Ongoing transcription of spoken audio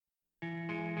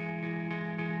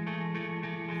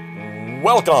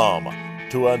Welcome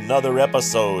to another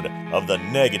episode of the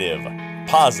Negative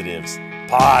Positives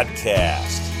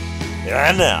Podcast.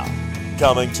 And now,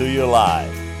 coming to you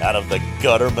live out of the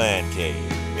Gutter Man Cave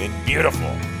in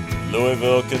beautiful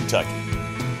Louisville, Kentucky.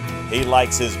 He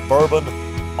likes his bourbon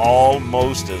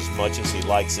almost as much as he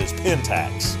likes his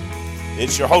Pentax.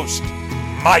 It's your host,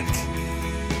 Mike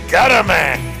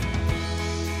Gutterman.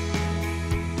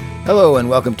 Hello and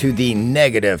welcome to the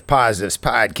Negative Positives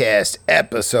Podcast,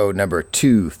 episode number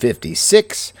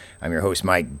 256. I'm your host,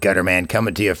 Mike Gutterman,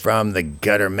 coming to you from the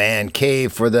Gutter Man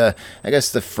Cave for the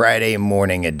Friday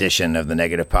morning edition of the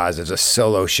Negative Positives, a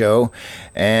solo show.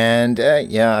 And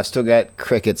I still got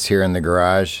crickets here in the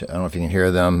garage. I don't know if you can hear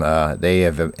them.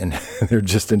 They're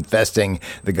just infesting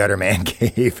the Gutter Man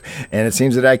Cave. And it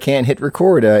seems that I can't hit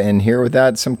record in here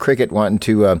without some cricket wanting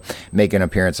to make an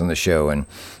appearance on the show. And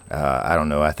I don't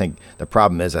know. I think the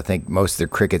problem is most of the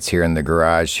crickets here in the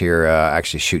garage here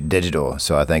actually shoot digital.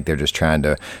 So I think they're just trying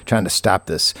to stop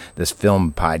this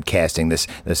film podcasting,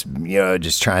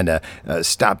 just trying to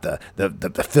stop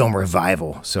the film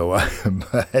revival. So,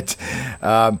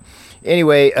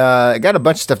 anyway, I got a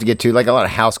bunch of stuff to get to, like a lot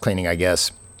of house cleaning, I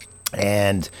guess.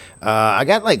 And I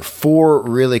got like 4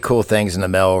 really cool things in the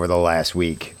mail over the last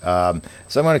week. So I'm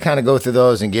going to kind of go through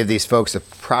those and give these folks the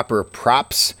proper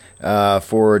props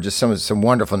for just some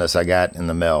wonderfulness I got in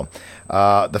the mail.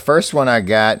 The first one I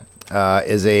got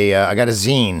is I got a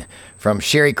zine from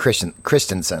Sherry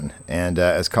Christensen, and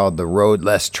it's called The Road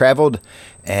Less Traveled.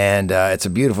 And it's a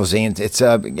beautiful zine.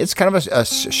 It's kind of a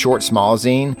short, small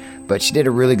zine, but she did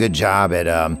a really good job at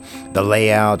the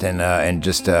layout and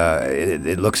just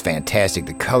it looks fantastic.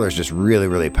 The colors just really,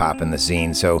 really pop in the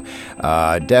zine. So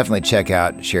definitely check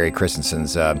out Sherry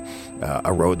Christensen's A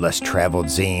Road Less Traveled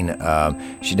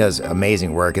zine. She does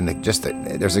amazing work, and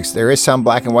there is some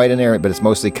black and white in there, but it's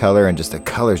mostly color, and just the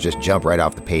colors just jump right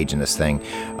off the page in this thing.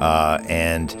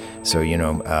 And so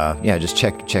just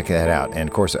check that out. And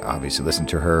of course, obviously listen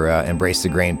to her Embrace the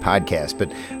Grain podcast.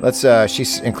 But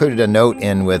she's included a note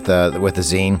in with the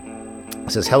zine.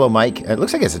 It says, "Hello, Mike." It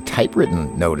looks like it's a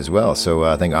typewritten note as well, so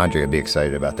I think Andre would be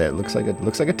excited about that. It looks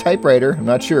like a typewriter. I'm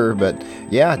not sure, but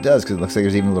yeah, it does, because it looks like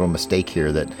there's even a little mistake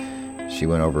here that she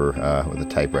went over with a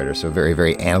typewriter. So very,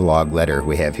 very analog letter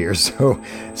we have here. So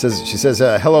she says,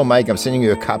 "Hello, Mike. I'm sending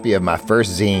you a copy of my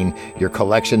first zine. Your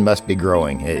collection must be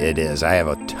growing." It is. I have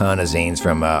a ton of zines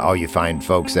from all you fine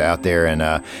folks out there,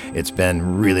 and it's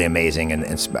been really amazing. And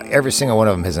every single one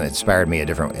of them has inspired me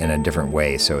in a different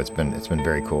way. So it's been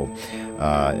very cool.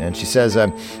 And she says,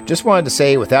 "Just wanted to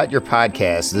say, without your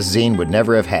podcast, this zine would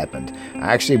never have happened.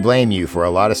 I actually blame you for a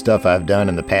lot of stuff I've done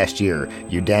in the past year.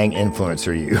 You dang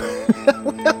influencer, you."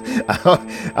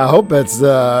 I hope that's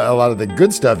a lot of the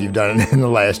good stuff you've done in the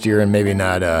last year, and maybe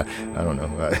not, I don't know,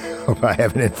 I hope I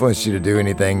haven't influenced you to do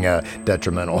anything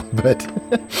detrimental. But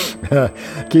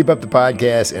keep up the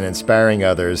podcast and inspiring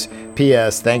others.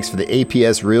 P.S. Thanks for the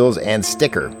APS Reels and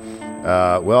sticker.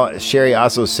 Sherry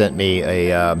also sent me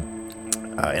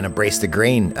an Embrace the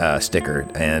Grain sticker,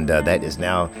 and that is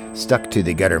now stuck to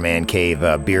the Gutter Man Cave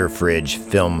beer fridge,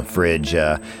 film fridge,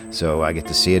 so I get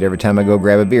to see it every time I go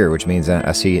grab a beer, which means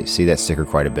I see that sticker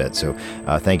quite a bit. So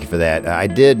thank you for that. I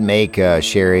did make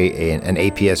Sherry an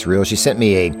APS reel. She sent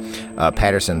me a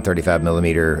Patterson 35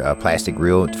 millimeter plastic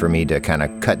reel for me to kind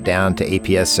of cut down to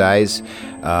APS size,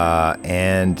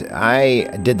 and I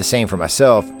did the same for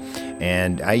myself,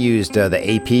 and I used the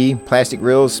AP plastic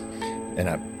reels, and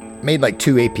I made like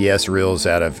 2 APS reels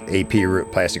out of AP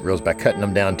plastic reels by cutting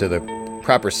them down to the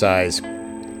proper size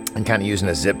and kind of using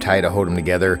a zip tie to hold them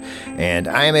together. And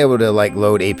I am able to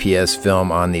load APS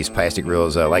film on these plastic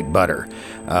reels like butter.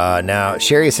 Now,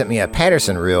 Sherry sent me a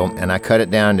Patterson reel, and I cut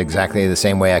it down exactly the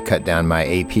same way I cut down my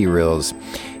AP reels.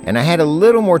 And I had a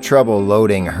little more trouble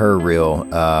loading her reel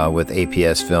with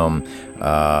APS film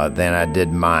than I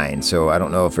did mine. So I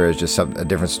don't know if there's just a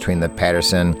difference between the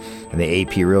Patterson and the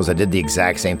AP reels. I did the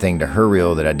exact same thing to her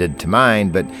reel that I did to mine,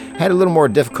 but I had a little more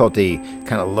difficulty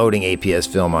kind of loading APS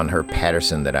film on her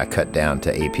Patterson that I cut down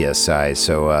to APS size.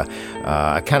 So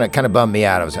it kind of bummed me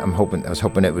out. I was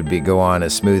hoping it would go on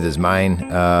as smooth as mine.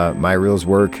 My reels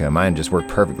work. Mine just work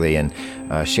perfectly, and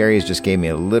Sherry's just gave me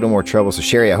a little more trouble. So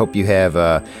Sherry, I hope you have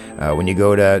when you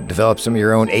go to develop some of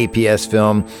your own APS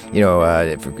film,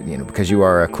 because you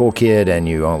are a cool kid and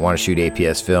you want to shoot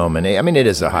APS film, and I mean it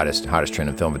is the hottest trend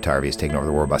in film photography. It's taken over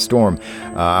the world by storm.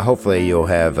 Hopefully you'll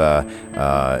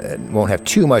won't have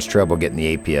too much trouble getting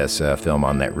the APS film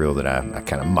on that reel that I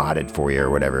kind of modded for you or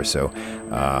whatever. So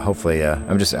hopefully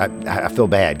I feel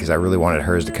bad because I really wanted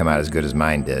hers to come out as good as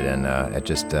mine did, and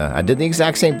I did the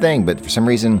exact same thing, but for some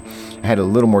reason I had a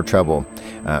little more trouble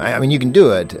I mean, you can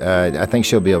do it. I think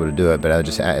she'll be able to do it, but it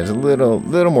was a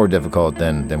little more difficult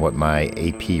than what my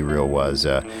AP reel was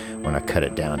when I cut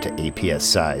it down to APS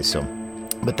size. So.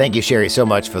 But thank you, Sherry, so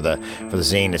much for the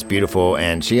zine. It's beautiful,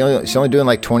 and she's only doing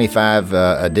like 25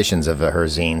 editions of her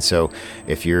zine. So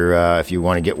if you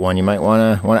want to get one, you might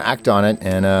want to act on it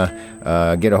and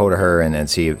get a hold of her and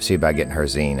see about getting her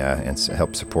zine and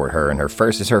help support her. And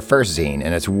it's her first zine,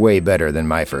 and it's way better than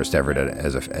my first ever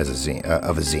as a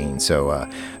zine. So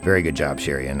very good job,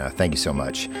 Sherry, and thank you so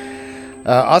much.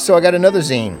 Also, I got another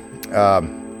zine.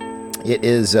 It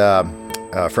is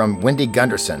from Wendy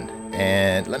Gunderson.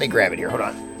 And let me grab it here. Hold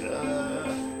on.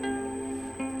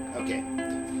 Okay.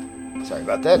 Sorry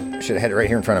about that. I should have had it right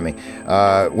here in front of me.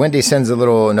 Wendy sends a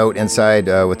little note inside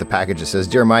with the package that says,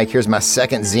 "Dear Mike, here's my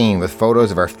second zine with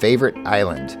photos of our favorite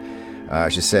island."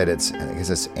 She said I guess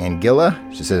it's Anguilla.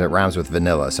 She says it rhymes with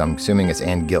vanilla, so I'm assuming it's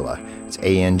Anguilla. It's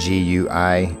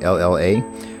Anguilla.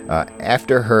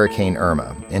 After Hurricane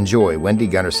Irma. Enjoy, Wendy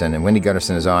Gunderson. And Wendy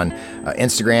Gunderson is on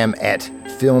Instagram at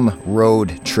Film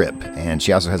Road Trip. And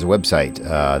she also has a website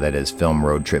that is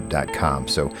filmroadtrip.com.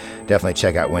 So definitely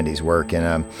check out Wendy's work.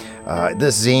 And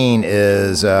this zine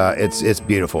is, it's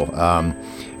beautiful. Her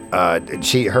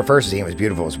first zine was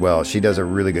beautiful as well. She does a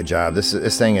really good job.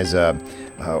 This thing is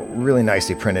really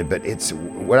nicely printed, but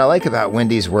what I like about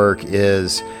Wendy's work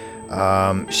is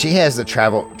she has the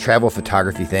travel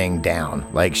photography thing down.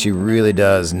 Like, she really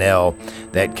does nail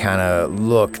that kind of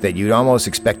look that you'd almost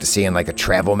expect to see in like a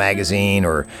travel magazine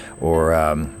or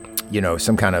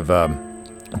some kind of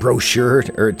brochure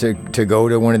or to go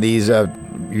to one of these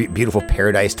beautiful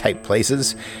paradise type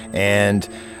places. And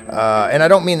I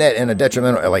don't mean that in a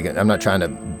detrimental, like, I'm not trying to,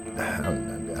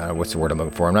 what's the word I'm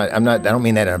looking for? I don't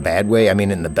mean that in a bad way. I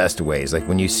mean it in the best ways. Like,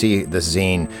 when you see this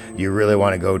zine, you really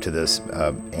want to go to this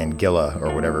Anguilla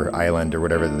or whatever island or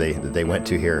whatever that they went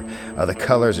to here. The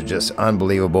colors are just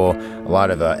unbelievable. A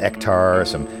lot of Ektar,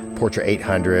 some Portra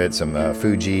 800, some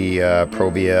Fuji,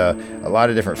 Provia, a lot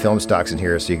of different film stocks in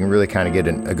here, so you can really kind of get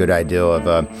a good idea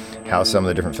of how some of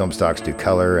the different film stocks do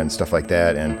color and stuff like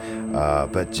that. And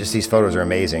but just these photos are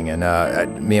amazing, and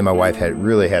me and my wife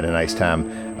really had a nice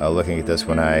time looking at this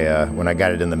when I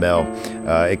got it in the mail.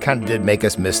 It kind of did make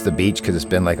us miss the beach because it's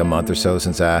been like a month or so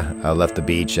since I left the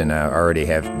beach, and I already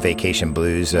have vacation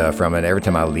blues from it. Every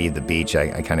time I leave the beach,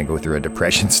 I kind of go through a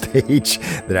depression stage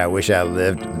that I wish I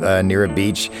lived near a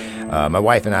beach. My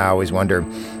wife and I always wonder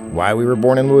why we were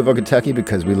born in Louisville, Kentucky,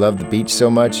 because we love the beach so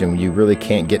much, and you really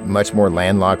can't get much more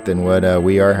landlocked than what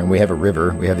we are. And we have a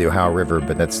river, we have the Ohio River,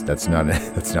 but that's not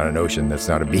an ocean, that's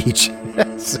not a beach.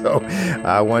 So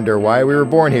I wonder why we were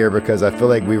born here, because I feel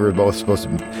like we were both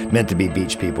meant to be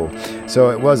beach people.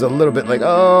 So it was a little bit like,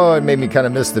 it made me kind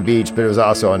of miss the beach, but it was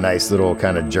also a nice little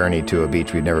kind of journey to a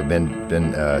beach we'd never been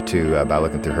to by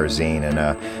looking through her zine,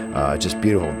 and just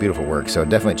beautiful, beautiful work. So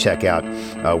definitely check out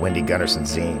Wendy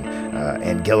Gunderson's zine,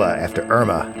 Anguilla after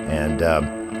Irma, and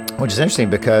which is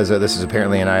interesting because this is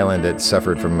apparently an island that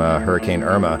suffered from Hurricane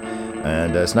Irma,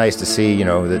 and it's nice to see,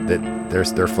 that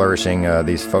they're flourishing.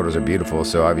 These photos are beautiful,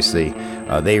 so obviously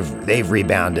they've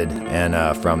rebounded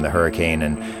and from the hurricane,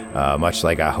 and much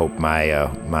like I hope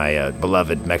my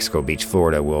beloved Mexico Beach,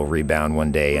 Florida, will rebound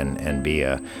one day and be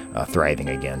thriving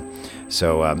again.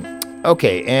 So.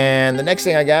 Okay, and the next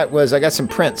thing I got some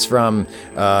prints from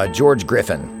George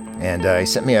Griffin. And he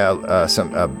sent me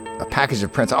a package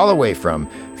of prints all the way from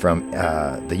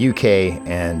the UK,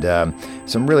 and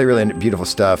some really, really beautiful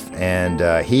stuff.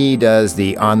 And he does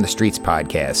the On the Streets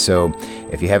podcast. So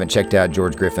if you haven't checked out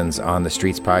George Griffin's On the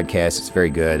Streets podcast, it's very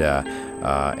good.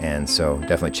 And so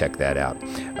definitely check that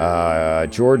out.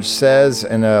 George says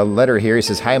in a letter here, he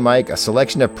says, "Hi, Mike, a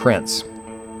selection of prints.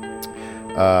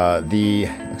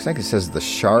 Looks like it says the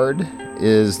Shard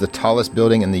is the tallest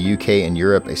building in the UK and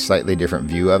Europe, a slightly different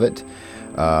view of it.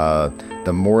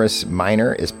 The Morris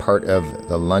Minor is part of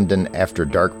the London After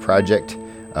Dark project,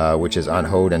 which is on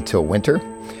hold until winter.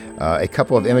 A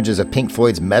couple of images of Pink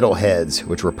Floyd's Metalheads,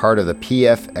 which were part of the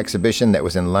PF exhibition that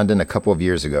was in London a couple of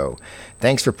years ago.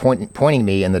 Thanks for pointing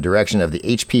me in the direction of the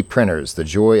HP printers, the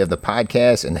joy of the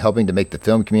podcast, and helping to make the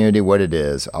film community what it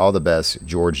is. All the best,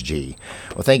 George G."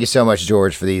 Well, thank you so much,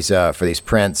 George, for these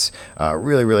prints.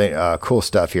 Really, really cool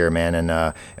stuff here, man.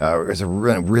 And there's a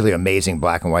really, really amazing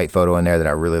black and white photo in there that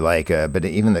I really like. But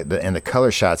even the color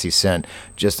shots he sent,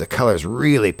 just the colors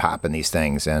really pop in these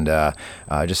things, and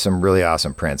just some really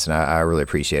awesome prints. And I really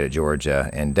appreciate it, George.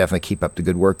 And definitely keep up the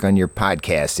good work on your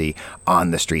podcast, the On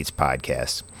the Streets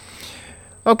podcast.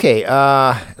 Okay,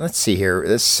 let's see here.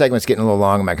 This segment's getting a little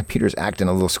long. My computer's acting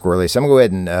a little squirrely, so I'm going to go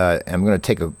ahead and I'm going to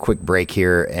take a quick break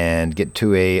here and get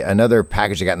to another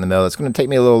package I got in the mail. It's going to take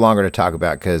me a little longer to talk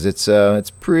about because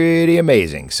it's pretty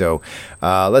amazing. So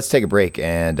let's take a break,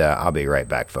 and I'll be right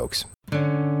back, folks.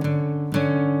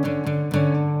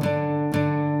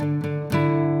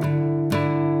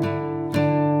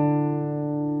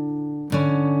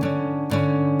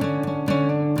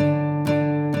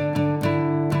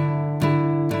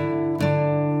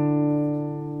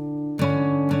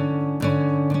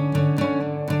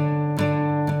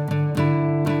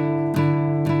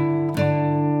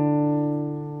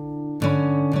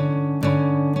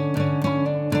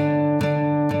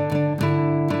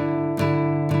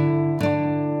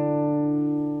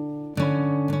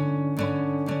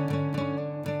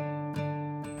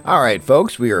 All right,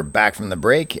 folks, we are back from the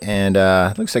break, and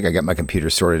looks like I got my computer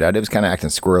sorted out. It was kind of acting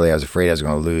squirrely. I was afraid I was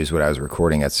going to lose what I was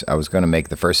recording. I was going to make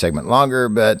the first segment longer,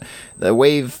 but the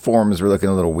waveforms were looking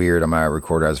a little weird on my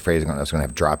recorder. I was afraid I was going to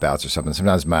have dropouts or something.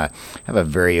 Sometimes I have a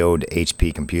very old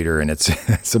HP computer, and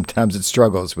sometimes it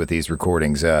struggles with these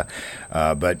recordings.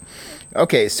 But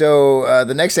okay, so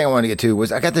the next thing I wanted to get to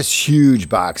was I got this huge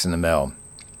box in the mail,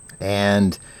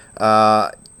 and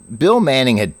Bill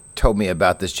Manning had told me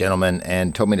about this gentleman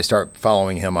and told me to start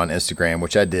following him on Instagram,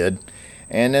 which I did.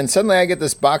 And then suddenly I get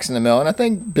this box in the mail, and I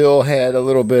think Bill had a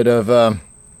little bit of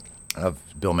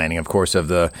Bill Manning, of course, of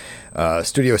the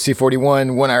Studio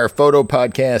C41 1 Hour Photo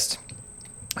Podcast.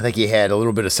 I think he had a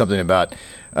little bit of something about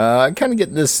kind of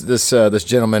getting this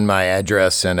gentleman my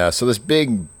address, and so this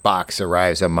big box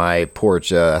arrives on my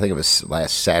porch. I think it was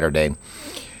last Saturday.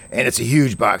 And it's a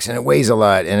huge box, and it weighs a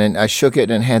lot. And I shook it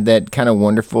and had that kind of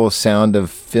wonderful sound of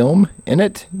film in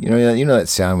it. You know that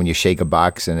sound when you shake a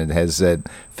box and it has that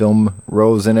film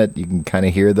rolls in it. You can kind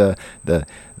of hear the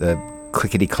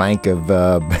clickety clank of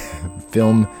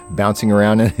film bouncing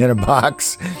around in a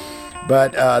box.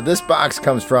 But this box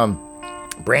comes from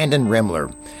Brandon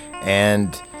Rimler,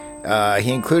 and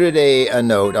he included a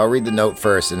note. I'll read the note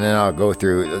first, and then I'll go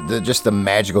through just the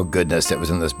magical goodness that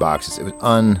was in this box. It was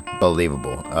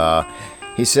unbelievable.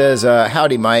 He says,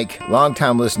 "Howdy, Mike.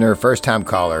 Long-time listener, first-time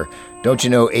caller. Don't you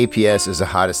know APS is the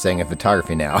hottest thing in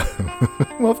photography now?"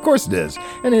 Well, of course it is.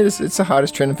 And it's the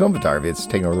hottest trend in film photography. It's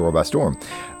taken over the world by storm.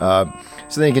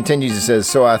 So then he continues and says,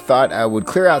 "So I thought I would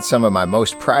clear out some of my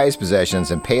most prized possessions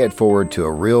and pay it forward to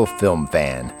a real film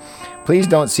fan. Please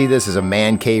don't see this as a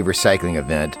man cave recycling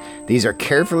event. These are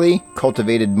carefully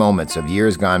cultivated moments of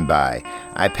years gone by.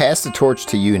 I pass the torch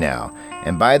to you now.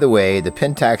 And by the way, the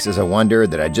Pentax is a wonder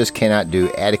that I just cannot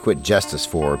do adequate justice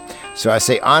for. So I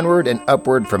say onward and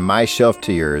upward from my shelf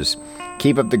to yours.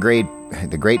 Keep up the great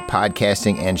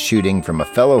podcasting and shooting from a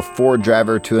fellow Ford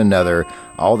driver to another.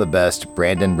 All the best,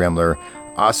 Brandon Rimler,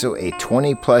 also a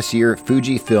 20-plus year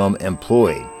Fujifilm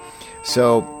employee."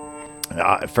 So,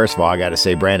 first of all, I got to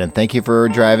say, Brandon, thank you for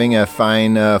driving a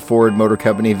fine Ford Motor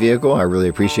Company vehicle. I really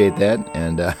appreciate that.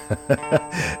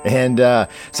 And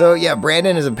so, yeah,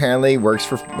 Brandon apparently works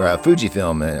for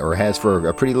Fujifilm, or has for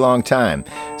a pretty long time.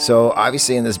 So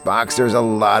obviously in this box, there's a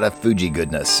lot of Fuji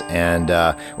goodness, and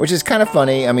which is kind of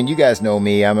funny. I mean, you guys know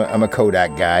me. I'm a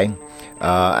Kodak guy.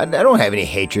 I don't have any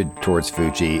hatred towards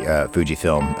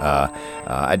Fujifilm.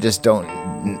 I just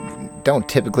don't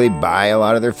typically buy a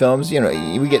lot of their films. You know,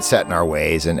 we get set in our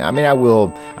ways, and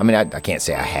I can't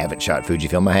say I haven't shot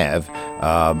Fujifilm. I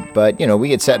have, but you know, we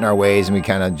get set in our ways, and we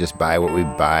kind of just buy what we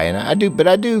buy. And I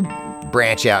do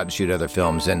branch out and shoot other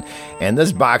films, and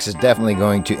this box is definitely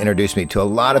going to introduce me to a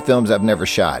lot of films I've never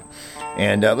shot.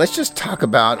 And let's just talk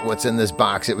about what's in this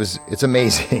box. It's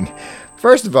amazing.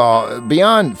 First of all,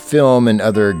 beyond film and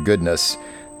other goodness,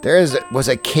 was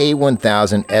a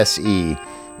K1000 SE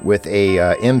with a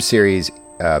M-series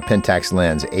Pentax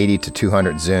lens, 80 to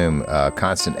 200 zoom,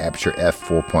 constant aperture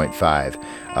f/4.5.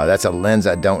 That's a lens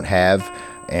I don't have.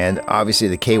 And obviously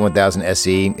the K1000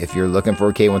 SE, if you're looking for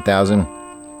a K1000,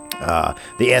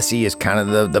 the SE is kind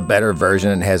of the better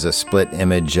version. It has a split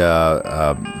image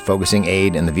focusing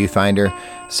aid in the viewfinder,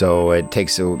 so it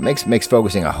makes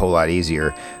focusing a whole lot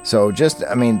easier. So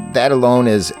that alone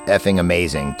is effing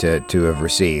amazing to have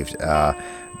received.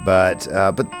 But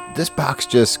this box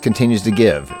just continues to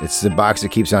give. It's the box that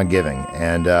keeps on giving.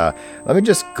 And let me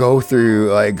just go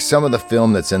through like some of the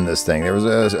film that's in this thing. There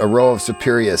was a roll of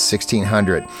Superia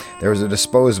 1600. There was a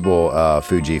disposable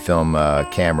Fujifilm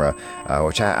camera,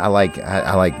 which I like.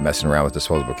 I like messing around with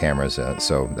disposable cameras,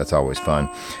 so that's always fun.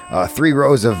 3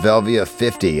 rows of Velvia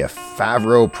 50, a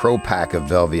 5-row Pro Pack of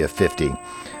Velvia 50.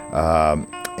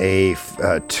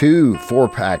 two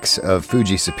 4-packs of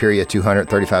Fuji Superia 200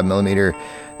 35mm.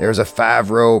 There's a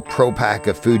 5-row Pro Pack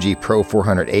of Fuji Pro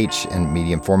 400H in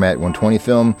medium format 120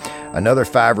 film. Another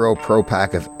 5-row Pro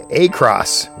Pack of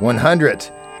Acros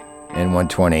 100 in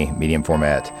 120 medium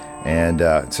format. And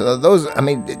so those, I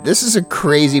mean, this is a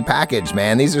crazy package,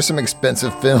 man. These are some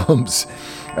expensive films.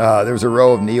 There was a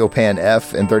row of Neopan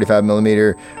F in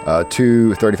 35mm,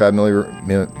 two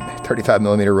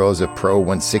 35mm rolls of Pro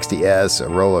 160S, a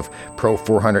roll of Pro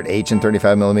 400H in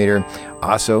 35mm,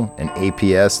 also an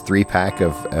APS 3-pack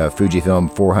of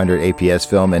Fujifilm 400 APS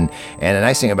film, and the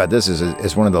nice thing about this is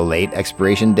it's one of the late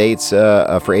expiration dates for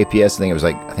APS.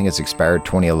 I think it's expired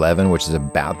 2011, which is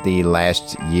about the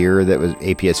last year that was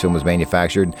APS film was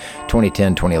manufactured.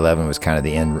 2010, 2011 was kind of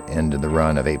the end of the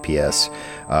run of APS.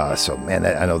 So man,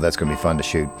 I know that's going to be fun to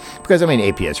shoot because I mean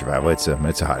APS revival. It's the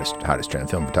hottest trend in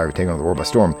film photography, taking over the world by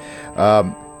storm.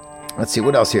 Let's see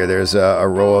what else here. There's a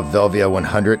roll of Velvia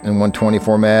 100 in 120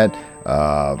 format,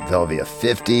 Velvia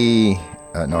 50.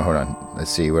 No, hold on.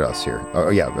 Let's see what else here. Oh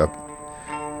yeah,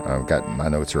 I've got my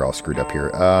notes are all screwed up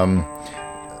here.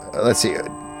 Let's see.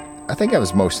 I think that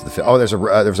was most of the film. Oh,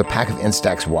 there was a pack of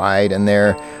Instax wide in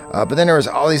there, but then there was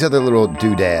all these other little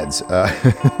doodads,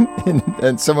 and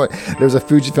there's a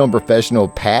Fujifilm Professional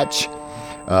patch.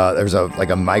 There's a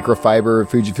microfiber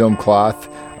Fujifilm cloth,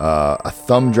 a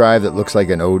thumb drive that looks like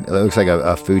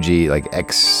a Fuji like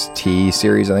XT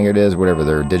series, I think it is, whatever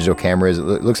their digital camera is. It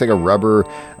looks like a rubber,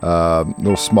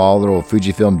 small little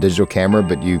Fujifilm digital camera,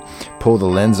 but you pull the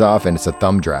lens off and it's a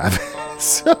thumb drive.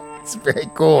 So it's very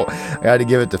cool. I had to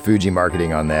give it to Fuji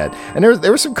marketing on that. And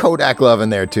there was some Kodak love in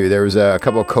there too. There was a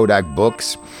couple of Kodak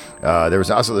books. There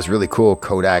was also this really cool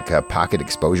Kodak pocket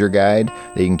exposure guide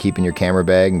that you can keep in your camera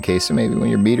bag in case maybe when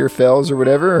your meter fails or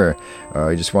whatever,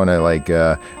 or you just want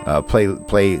to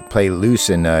play loose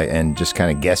and just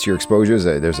kind of guess your exposures.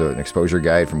 There's an exposure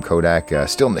guide from Kodak,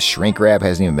 still in the shrink wrap,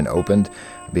 hasn't even been opened.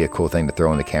 It'd be a cool thing to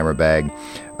throw in the camera bag.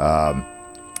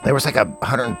 There was like a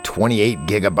 128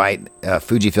 gigabyte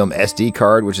Fujifilm SD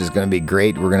card, which is going to be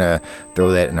great. We're going to throw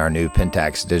that in our new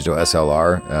Pentax digital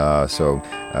SLR. So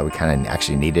we kind of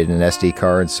actually needed an SD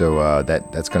card. So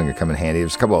that's going to come in handy.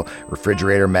 There's a couple of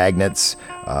refrigerator magnets.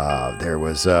 There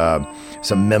was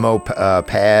some memo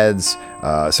pads,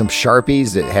 some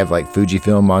Sharpies that have like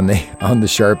Fujifilm on the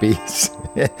Sharpies.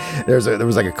 There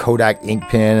was like a Kodak ink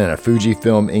pen and a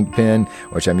Fujifilm ink pen,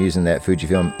 which I'm using that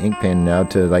Fujifilm ink pen now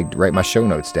to like write my show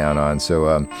notes down on.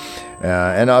 So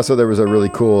and also there was a really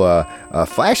cool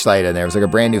flashlight in there. It was like a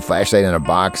brand new flashlight in a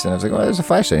box, and I was like, "Oh, there's a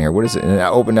flashlight in here. What is it?" And I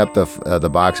opened up the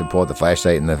box and pulled out the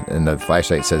flashlight, and the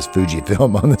flashlight says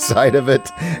Fujifilm on the side of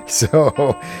it.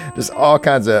 So just all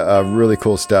kinds of really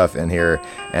cool stuff in here,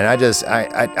 and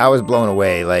I was blown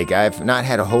away. Like I've not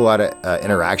had a whole lot of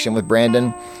interaction with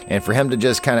Brandon, and for him to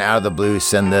just kind of out of the blue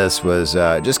send this was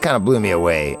just kind of blew me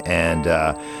away. And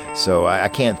so I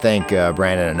can't thank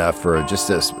Brandon enough for just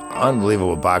this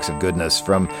unbelievable box of goodness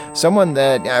from someone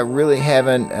that I really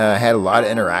haven't had a lot of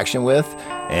interaction with,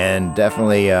 and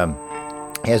definitely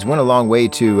has went a long way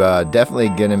to definitely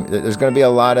get him. There's going to be a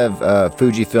lot of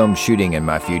Fujifilm shooting in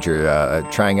my future,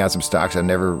 trying out some stocks I've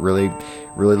never really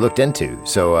looked into.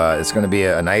 So it's going to be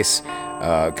a nice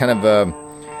kind of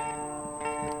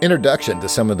introduction to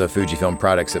some of the Fujifilm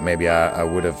products that maybe I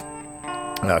would have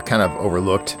kind of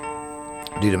overlooked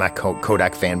due to my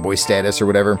Kodak fanboy status or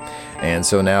whatever. And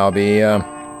so now I'll be,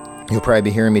 you'll probably be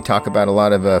hearing me talk about a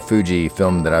lot of Fuji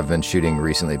film that I've been shooting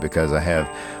recently, because I have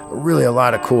really a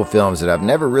lot of cool films that I've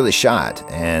never really shot.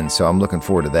 And so I'm looking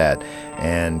forward to that.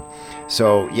 And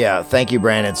so, yeah, thank you,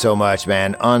 Brandon, so much,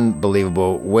 man.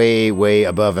 Unbelievable. Way, way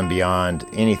above and beyond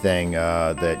anything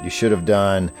that you should have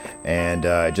done. And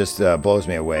it just blows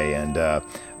me away. And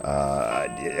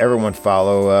everyone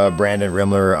follow Brandon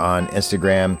Rimler on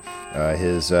Instagram.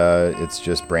 It's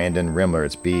just Brandon Rimler.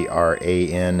 It's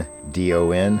BRANDON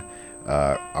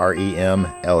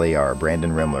REMLER,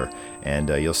 Brandon Rimler. And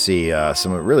you'll see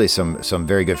some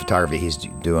very good photography. He's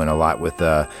doing a lot with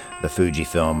the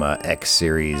Fujifilm X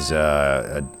series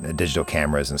digital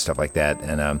cameras and stuff like that.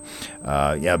 And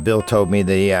yeah, Bill told me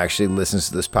that he actually listens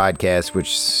to this podcast,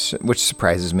 which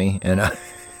surprises me. And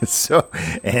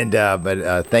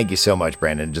but thank you so much,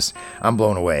 Brandon. I'm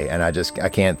blown away, and I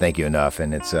can't thank you enough.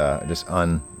 And it's just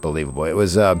unbelievable. It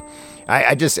was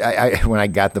when I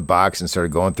got the box and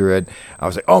started going through it, I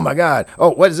was like, oh my God,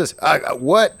 oh, what is this?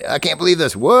 What? I can't believe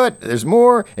this. What? There's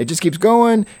more. It just keeps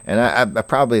going. And I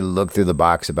probably looked through the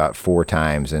box about 4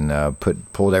 times and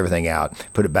pulled everything out,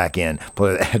 put it back in,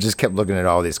 I just kept looking at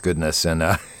all this goodness, and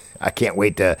I can't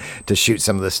wait to shoot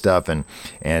some of this stuff. And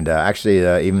actually,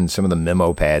 even some of the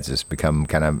memo pads has become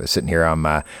kind of sitting here on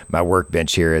my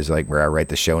workbench here is like where I write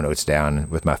the show notes down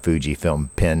with my Fujifilm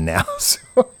pen now.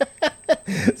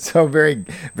 So very,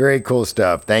 very cool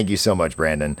stuff. Thank you so much,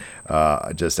 Brandon.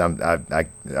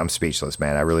 I'm speechless,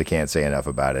 man. I really can't say enough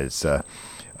about it. It's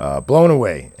blown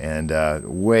away, and I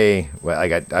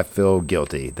feel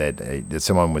guilty that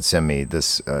someone would send me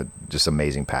this just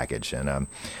amazing package. And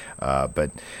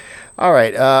but all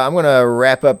right, I'm going to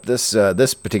wrap up this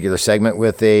particular segment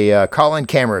with a call-in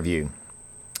camera review,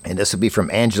 and this will be from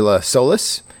Angela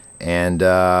Solis, and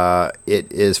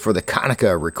it is for the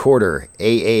Konica Recorder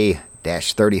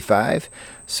AA-35.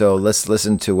 So let's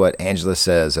listen to what Angela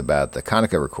says about the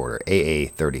Konica Recorder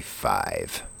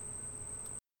AA-35.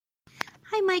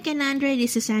 Hi, Mike and Andre.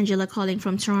 This is Angela calling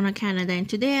from Toronto, Canada, and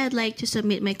today I'd like to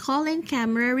submit my call-in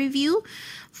camera review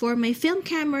for my film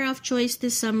camera of choice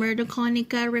this summer, the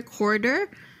Konica Recorder,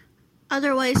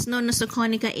 otherwise known as the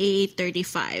Konica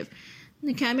AA-35.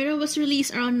 The camera was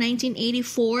released around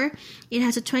 1984. It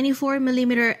has a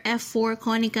 24mm f4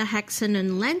 Konica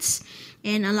Hexanon lens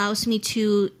and allows me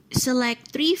to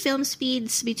select 3 film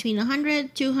speeds between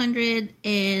 100, 200,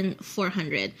 and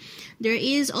 400. There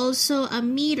is also a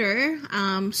meter.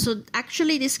 So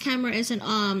actually, this camera is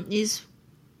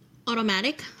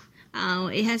automatic.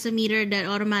 It has a meter that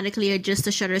automatically adjusts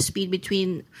the shutter speed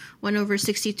between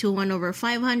 1/60 to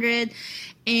 1/500,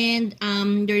 and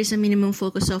there is a minimum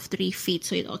focus of 3 feet,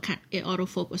 so it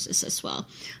autofocuses as well.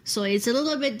 So it's a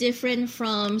little bit different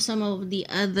from some of the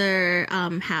other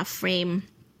half frame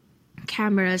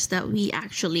cameras that we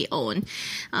actually own.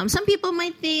 Some people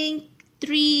might think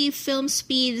 3 film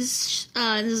speeds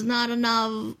is not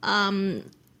enough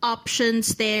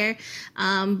options there,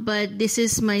 but this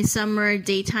is my summer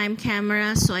daytime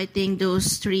camera, so I think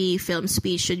those 3 film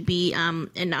speeds should be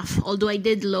enough. Although I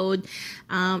did load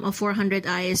a 400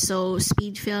 ISO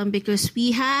speed film because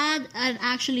we had an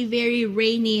actually very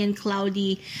rainy and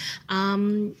cloudy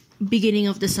beginning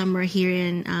of the summer here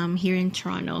in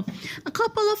Toronto. A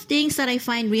couple of things that I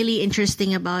find really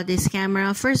interesting about this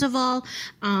camera. First of all,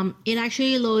 it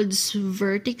actually loads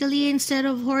vertically instead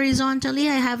of horizontally.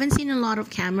 I haven't seen a lot of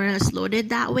cameras loaded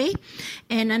that way.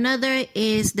 And another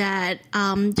is that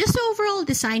just the overall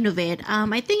design of it.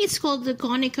 I think it's called the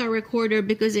Konica Recorder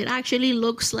because it actually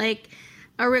looks like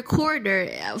a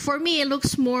recorder. For me, it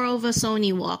looks more of a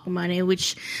Sony Walkman,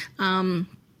 which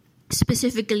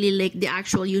specifically like the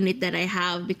actual unit that I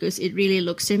have because it really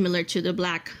looks similar to the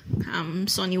black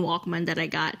Sony Walkman that I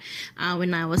got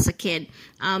when I was a kid.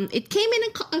 It came in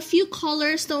a few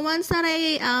colors. The ones that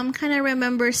I kind of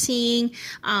remember seeing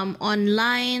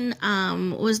online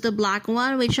was the black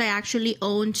one, which I actually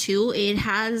own too. It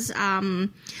has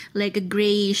like a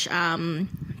grayish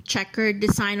checkered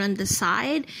design on the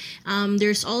side.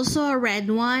 There's also a red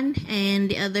one, and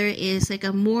the other is like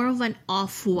a more of an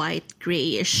off-white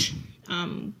grayish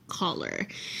color.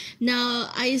 Now,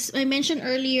 I mentioned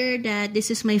earlier that this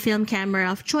is my film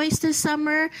camera of choice this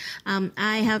summer.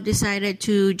 I have decided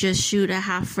to just shoot a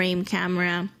half-frame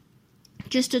camera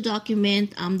just to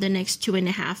document the next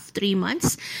 2.5-3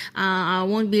 months. I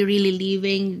won't be really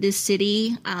leaving this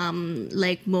city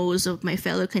like most of my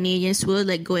fellow Canadians would,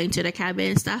 like going to the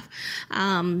cabin and stuff.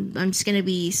 I'm just going to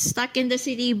be stuck in the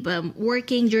city, but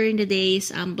working during the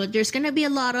days. But there's going to be a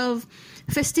lot of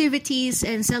festivities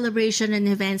and celebration and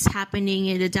events happening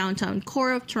in the downtown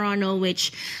core of Toronto,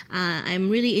 which I'm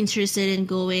really interested in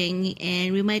going.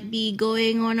 And we might be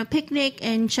going on a picnic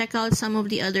and check out some of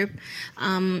the other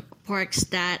parks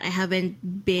that I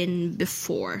haven't been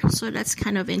before. So that's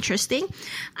kind of interesting.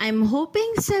 I'm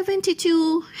hoping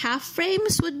 72 half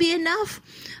frames would be enough.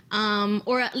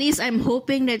 Or at least I'm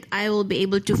hoping that I will be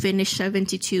able to finish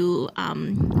 72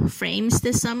 frames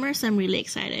this summer. So I'm really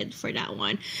excited for that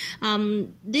one.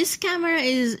 This camera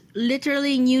is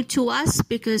literally new to us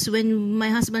because when my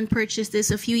husband purchased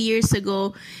this a few years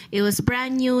ago, it was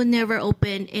brand new, never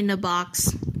opened in a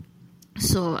box.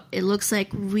 So it looks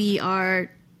like we are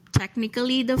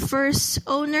technically the first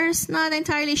owners, not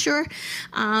entirely sure,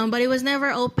 but it was never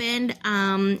opened,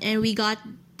 and we got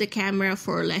the camera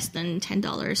for less than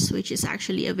 $10, which is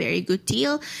actually a very good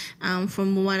deal.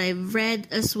 From what I've read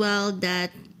as well,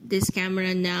 that this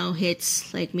camera now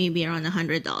hits like maybe around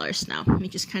 $100 now,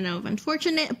 which is kind of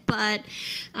unfortunate, but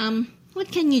what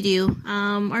can you do?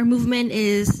 Our movement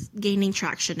is gaining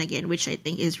traction again, which I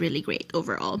think is really great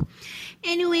overall.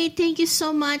 Anyway, thank you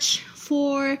so much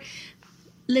for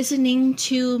listening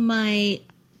to my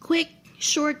quick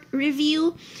short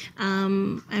review.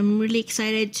 I'm really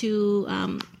excited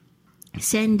to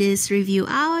send this review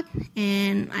out,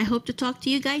 and I hope to talk to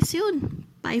you guys soon.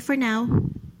 Bye for now.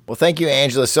 Well, thank you,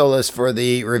 Angela Solis, for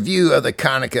the review of the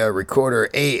Konica Recorder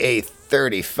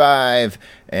AA35.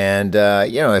 And,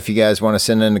 if you guys want to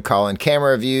send in a call-in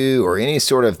camera review or any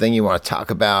sort of thing you want to talk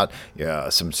about,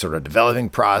 some sort of developing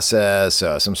process,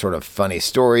 some sort of funny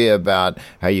story about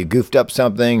how you goofed up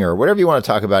something, or whatever you want to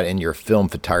talk about in your film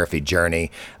photography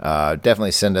journey,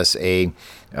 definitely send us a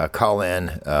call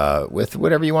in with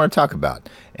whatever you want to talk about.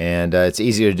 And it's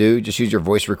easy to do. Just use your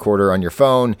voice recorder on your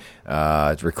phone.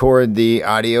 Record the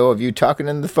audio of you talking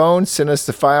in the phone. Send us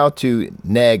the file to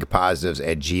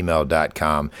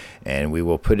negpositives@gmail.com, and we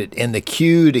will put it in the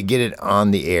queue to get it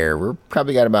on the air. We're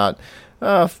probably got about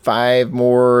 5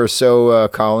 more or so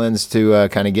call-ins to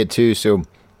kind of get to. So.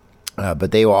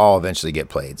 But they will all eventually get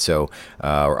played. So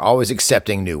we're always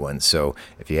accepting new ones. So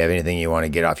if you have anything you want to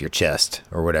get off your chest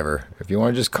or whatever, if you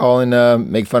want to just call and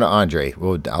make fun of Andre,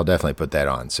 I'll definitely put that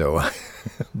on. So,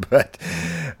 but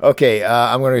okay,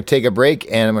 I'm going to take a break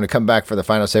and I'm going to come back for the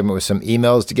final segment with some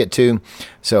emails to get to.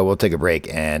 So we'll take a break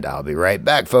and I'll be right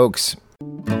back, folks.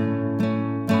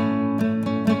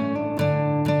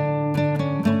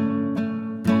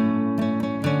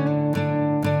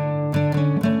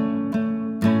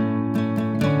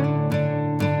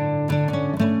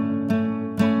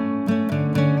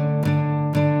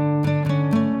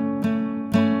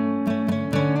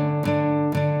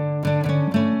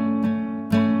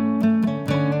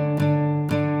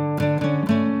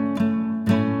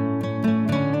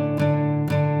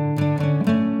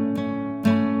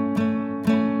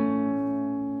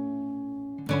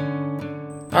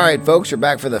 All right, folks, we're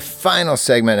back for the final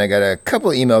segment. I got a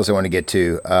couple of emails I want to get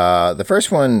to. The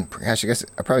first one, gosh, I guess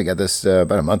I probably got this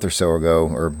about a month or so ago,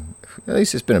 or at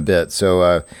least it's been a bit.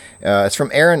 So it's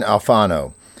from Aaron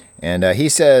Alfano. And he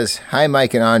says, "Hi,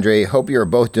 Mike and Andre. Hope you are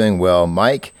both doing well.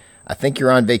 Mike, I think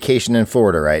you're on vacation in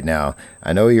Florida right now.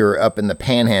 I know you're up in the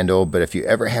Panhandle, but if you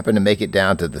ever happen to make it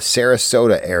down to the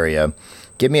Sarasota area,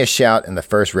 give me a shout and the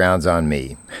first round's on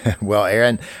me." Well,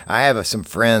 Aaron, I have some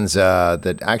friends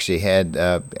that actually had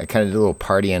I kind of did a little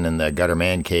partying in the Gutter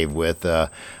Man Cave with a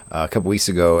couple weeks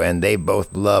ago, and they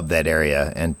both loved that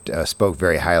area and spoke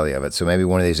very highly of it. So maybe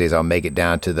one of these days I'll make it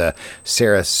down to the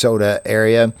Sarasota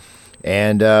area.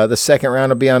 And the second round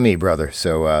will be on me, brother.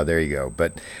 So there you go.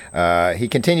 But he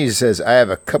continues and says, "I have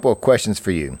a couple of questions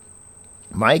for you.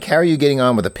 Mike, how are you getting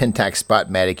on with the Pentax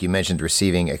Spotmatic you mentioned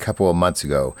receiving a couple of months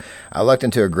ago? I lucked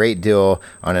into a great deal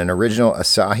on an original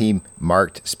Asahi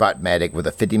marked Spotmatic with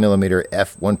a 50mm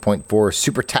f1.4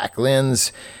 Super Tack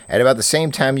lens at about the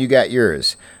same time you got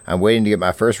yours. I'm waiting to get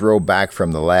my first roll back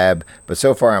from the lab, but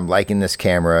so far I'm liking this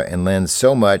camera and lens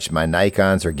so much my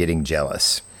Nikons are getting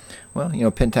jealous." Well,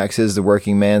 Pentax is the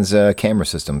working man's camera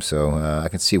system, so I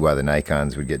can see why the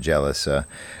Nikons would get jealous.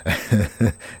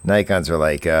 Nikons are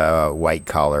like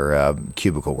white-collar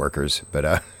cubicle workers.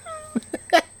 But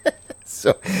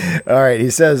so, all right, he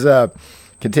says,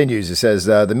 continues, he says,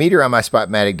 "The meter on my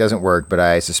Spotmatic doesn't work, but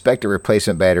I suspect a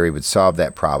replacement battery would solve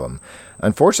that problem.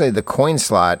 Unfortunately, the coin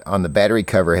slot on the battery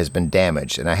cover has been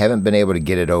damaged, and I haven't been able to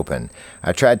get it open.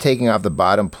 I tried taking off the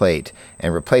bottom plate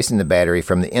and replacing the battery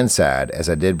from the inside, as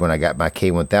I did when I got my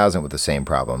K1000 with the same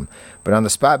problem. But on the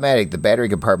Spotmatic, the battery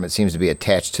compartment seems to be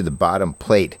attached to the bottom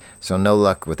plate, so no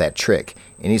luck with that trick.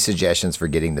 Any suggestions for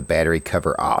getting the battery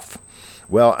cover off?"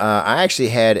 Well, I actually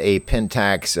had a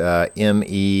Pentax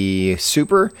ME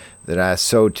Super that I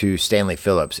sold to Stanley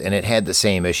Phillips, and it had the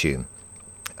same issue.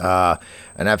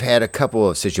 And I've had a couple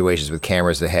of situations with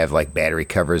cameras that have like battery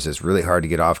covers that's really hard to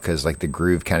get off because like the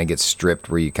groove kind of gets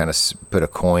stripped where you kind of put a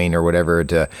coin or whatever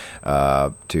to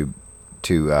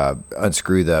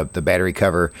unscrew the battery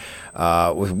cover.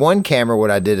 With one camera,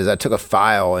 what I did is I took a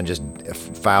file and just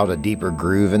filed a deeper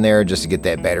groove in there just to get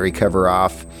that battery cover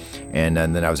off. And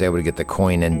then I was able to get the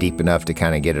coin in deep enough to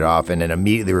kind of get it off, and then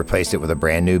immediately replaced it with a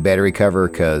brand new battery cover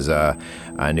because I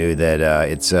knew that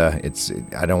it's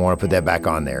I don't want to put that back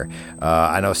on there.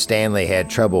 I know Stanley had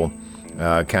trouble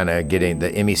kind of getting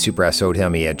the ME Super I sold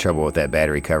him. He had trouble with that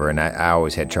battery cover, and I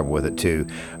always had trouble with it too.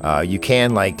 You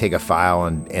can like take a file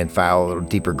and file a little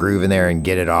deeper groove in there and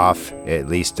get it off, at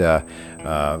least to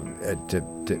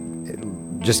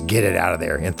just get it out of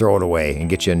there and throw it away and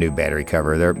get you a new battery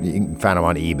cover. You can find them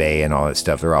on eBay and all that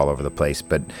stuff. They're all over the place.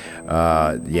 But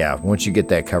yeah, once you get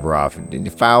that cover off,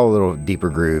 file a little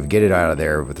deeper groove, get it out of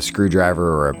there with a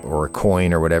screwdriver or a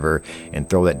coin or whatever, and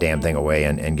throw that damn thing away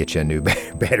and get you a new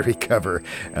battery cover.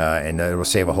 And it will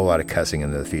save a whole lot of cussing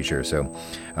in the future. So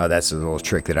that's a little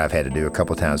trick that I've had to do a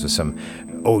couple times with some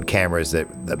old cameras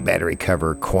that the battery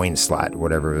cover coin slot,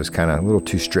 whatever, was kind of a little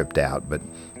too stripped out. But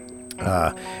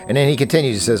And then he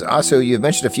continues, he says, also, you've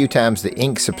mentioned a few times the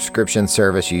ink subscription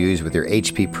service you use with your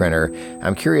HP printer.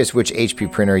 I'm curious which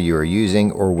HP printer you are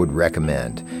using or would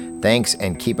recommend. Thanks,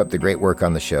 and keep up the great work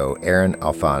on the show. Aaron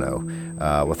Alfano.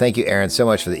 Well, thank you, Aaron, so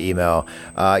much for the email.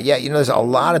 There's a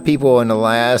lot of people in the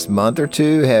last month or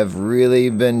two have really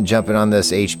been jumping on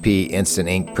this HP Instant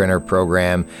Ink printer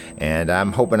program, and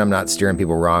I'm hoping I'm not steering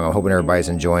people wrong. I'm hoping everybody's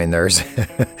enjoying theirs.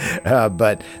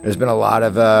 But there's been a lot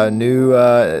of new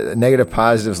Negative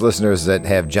Positives listeners that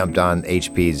have jumped on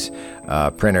HP's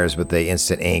printers with the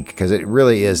Instant Ink, because it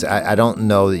really is, I don't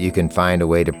know that you can find a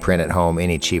way to print at home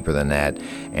any cheaper than that,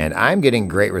 and I'm getting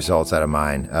great results out of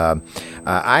mine.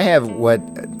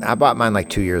 I bought mine like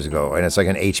 2 years ago, and it's like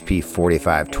an HP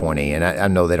 4520, and I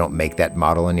know they don't make that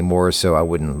model anymore, so I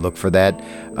wouldn't look for that,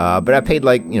 but I paid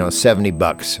like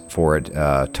 $70 for it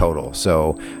total,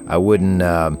 so I wouldn't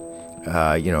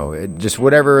just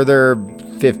whatever their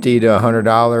 $50 to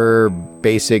 $100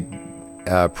 basic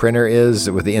printer is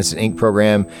with the Instant Ink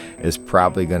program is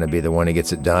probably going to be the one that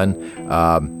gets it done.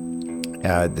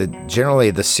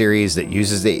 Generally, the series that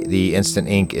uses the Instant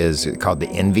Ink is called the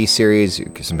Envy series,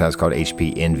 sometimes called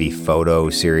HP Envy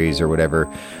Photo series or whatever.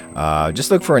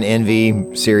 Just look for an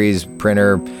Envy series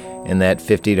printer in that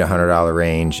 $50 to $100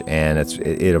 range, and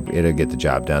it'll get the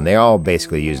job done. They all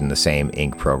basically using the same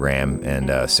ink program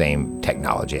and same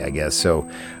technology, I guess. So,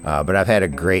 but I've had a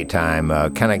great time,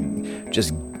 kind of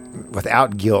just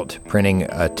without guilt, printing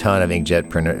a ton of inkjet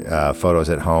printer photos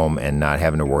at home and not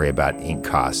having to worry about ink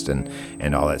cost and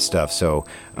all that stuff. So,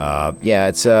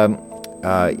 it's.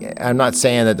 I'm not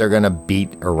saying that they're going to beat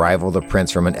or rival the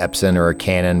prints from an Epson or a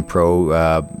Canon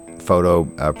Pro photo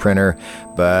printer,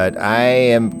 but I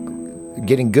am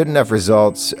getting good enough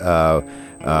results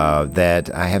that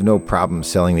I have no problem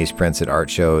selling these prints at art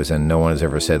shows, and no one has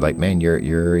ever said like, man,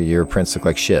 your prints look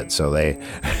like shit. So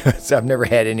so I've never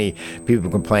had any people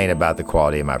complain about the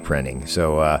quality of my printing.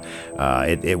 So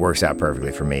it works out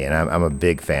perfectly for me, and I'm a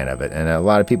big fan of it. And a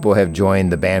lot of people have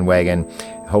joined the bandwagon.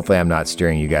 Hopefully I'm not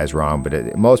steering you guys wrong,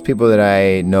 but most people that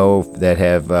I know that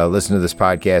have listened to this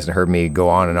podcast and heard me go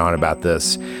on and on about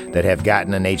this, that have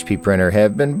gotten an HP printer,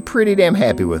 have been pretty damn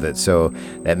happy with it. So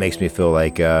that makes me feel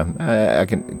like I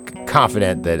can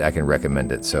confident that I can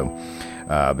recommend it. So,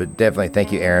 but definitely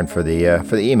thank you, Aaron, for the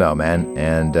email, man,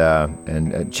 and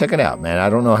check it out, man. I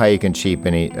don't know how you can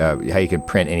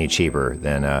print any cheaper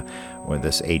than with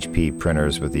this HP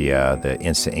printers with the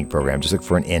Instant Ink program. Just look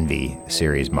for an Envy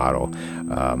series model.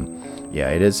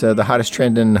 It is the hottest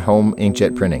trend in home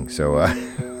inkjet printing. So,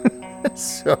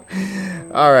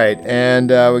 all right, and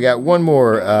we got one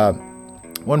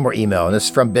more email, and this is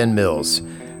from Ben Mills.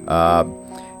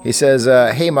 He says,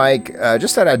 hey, Mike,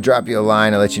 just thought I'd drop you a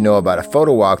line and let you know about a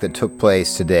photo walk that took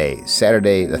place today,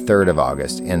 Saturday, the 3rd of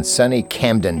August, in sunny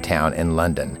Camden Town in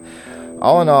London.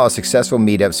 All in all, a successful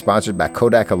meetup sponsored by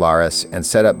Kodak Alaris and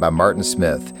set up by Martin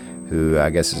Smith, who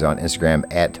I guess is on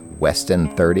Instagram at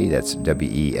Weston30. That's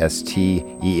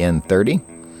WESTEN 30.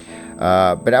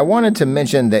 But I wanted to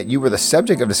mention that you were the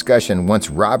subject of discussion once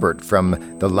Robert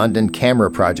from the London Camera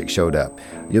Project showed up.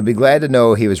 You'll be glad to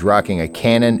know he was rocking a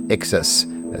Canon Ixus.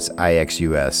 That's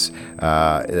IXUS.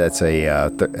 That's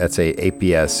a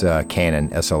APS Canon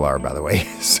SLR, by the way.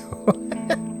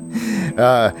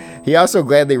 He also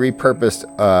gladly repurposed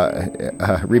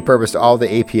all the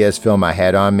APS film I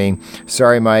had on me.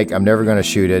 Sorry, Mike, I'm never going to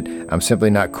shoot it. I'm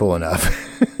simply not cool enough.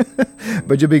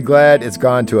 But you'll be glad it's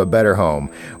gone to a better home.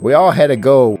 We all had a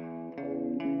go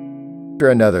after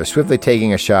another, swiftly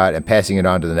taking a shot and passing it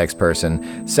on to the next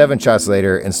person. 7 shots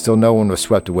later, and still no one was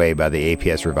swept away by the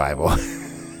APS revival.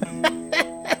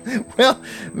 Well,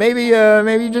 maybe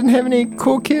you didn't have any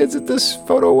cool kids at this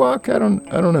photo walk. I don't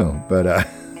know, but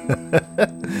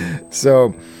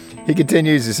so he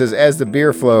continues. He says, as the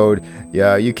beer flowed,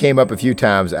 you came up a few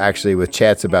times actually with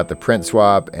chats about the print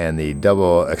swap and the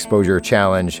double exposure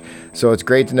challenge. So it's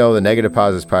great to know the Negative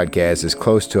Positives podcast is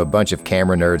close to a bunch of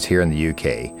camera nerds here in the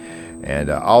UK.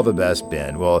 And all the best,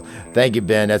 Ben. Well, thank you,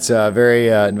 Ben. That's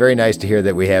very nice to hear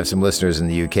that we have some listeners in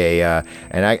the UK.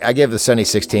 And I give the Sunny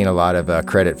 16 a lot of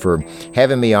credit for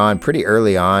having me on pretty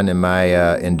early on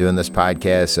in doing this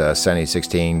podcast. Sunny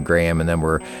 16, Graham, and then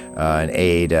an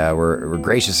aide were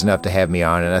gracious enough to have me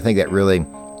on. And I think that really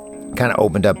kind of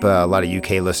opened up a lot of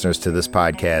UK listeners to this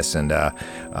podcast, and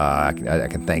I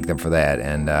can thank them for that.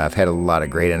 And I've had a lot of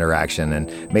great interaction and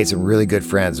made some really good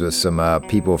friends with some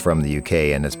people from the UK,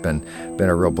 and it's been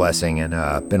a real blessing and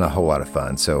been a whole lot of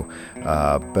fun. So,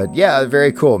 but yeah,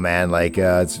 very cool, man. Like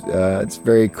it's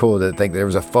very cool to think there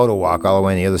was a photo walk all the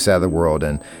way on the other side of the world,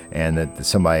 and that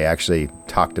somebody actually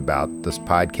talked about this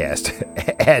podcast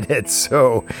at it.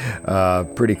 So,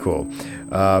 pretty cool.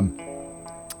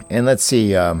 And let's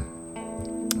see,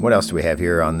 what else do we have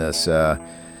here on this?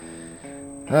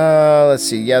 Let's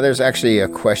see. Yeah, there's actually a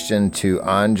question to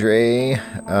Andre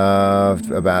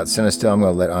about Cinestill. I'm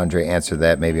going to let Andre answer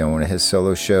that maybe on one of his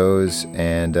solo shows.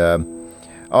 And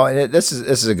this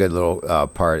is a good little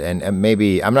part. And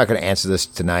maybe I'm not going to answer this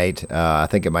tonight. I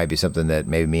think it might be something that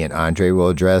maybe me and Andre will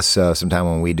address sometime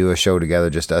when we do a show together,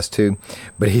 just us two.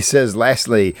 But he says,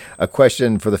 lastly, a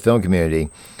question for the film community.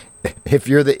 If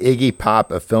you're the Iggy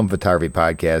Pop of film photography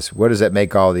podcast, what does that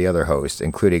make all the other hosts,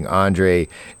 including Andre,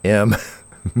 M.,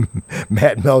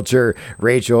 Matt Melcher,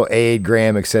 Rachel, Aid,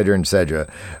 Graham, etc.,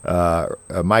 etc.?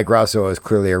 Mike Rosso is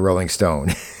clearly a Rolling Stone.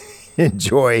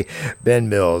 Enjoy, Ben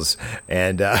Mills.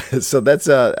 And so that's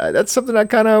something I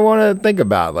kind of want to think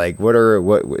about. Like,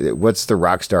 what's the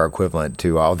rock star equivalent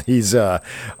to all these film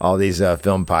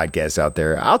podcasts out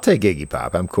there? I'll take Iggy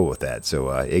Pop. I'm cool with that. So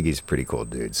Iggy's a pretty cool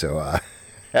dude. So,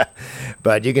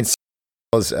 but you can see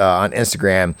on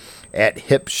Instagram at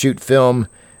HipShootFilm.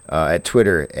 At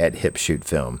Twitter at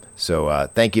HipShootFilm. So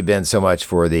thank you, Ben, so much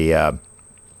for the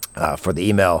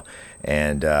email,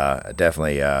 and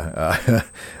definitely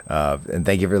and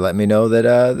thank you for letting me know that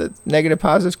the Negative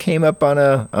Positives came up on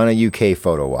a UK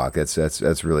photo walk.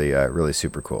 That's really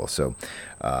super cool. So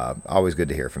always good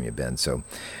to hear from you, Ben. So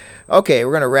okay,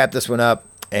 we're gonna wrap this one up.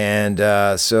 And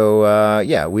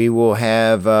we will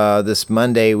have this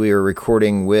Monday. We are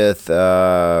recording with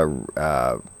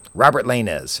Robert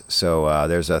Lainez. So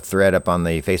there's a thread up on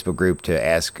the Facebook group to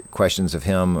ask questions of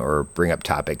him or bring up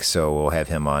topics. So we'll have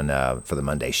him on for the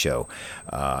Monday show.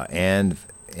 And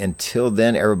until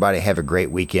then, everybody have a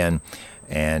great weekend.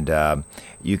 And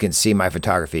you can see my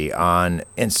photography on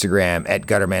Instagram at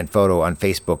Gutterman Photo, on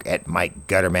Facebook at Mike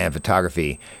Gutterman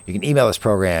Photography. You can email this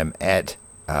program at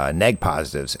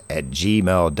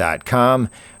negpositives@gmail.com.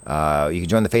 You can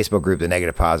join the Facebook group, the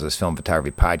Negative Positives Film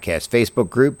Photography Podcast Facebook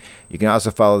group. You can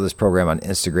also follow this program on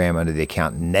Instagram under the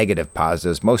account Negative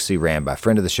Positives, mostly ran by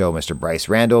friend of the show, Mr. Bryce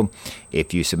Randall.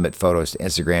 If you submit photos to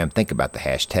Instagram, think about the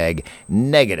hashtag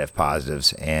Negative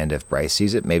Positives, and if Bryce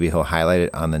sees it, maybe he'll highlight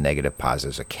it on the Negative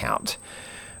Positives account.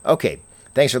 Okay,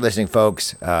 thanks for listening,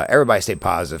 folks. Everybody stay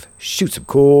positive. Shoot some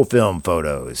cool film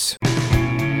photos.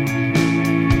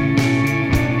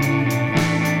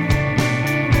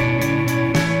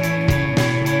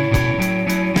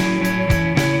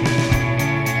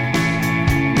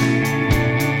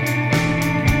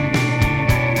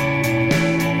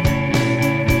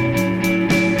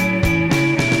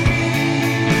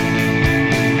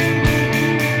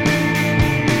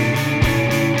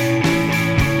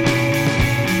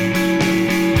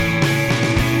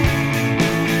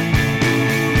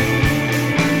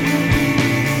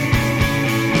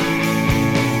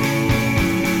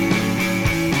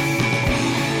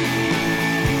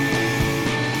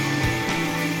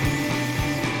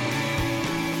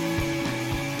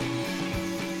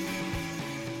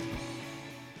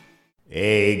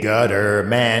 A Gutter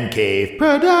Man Cave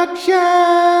production.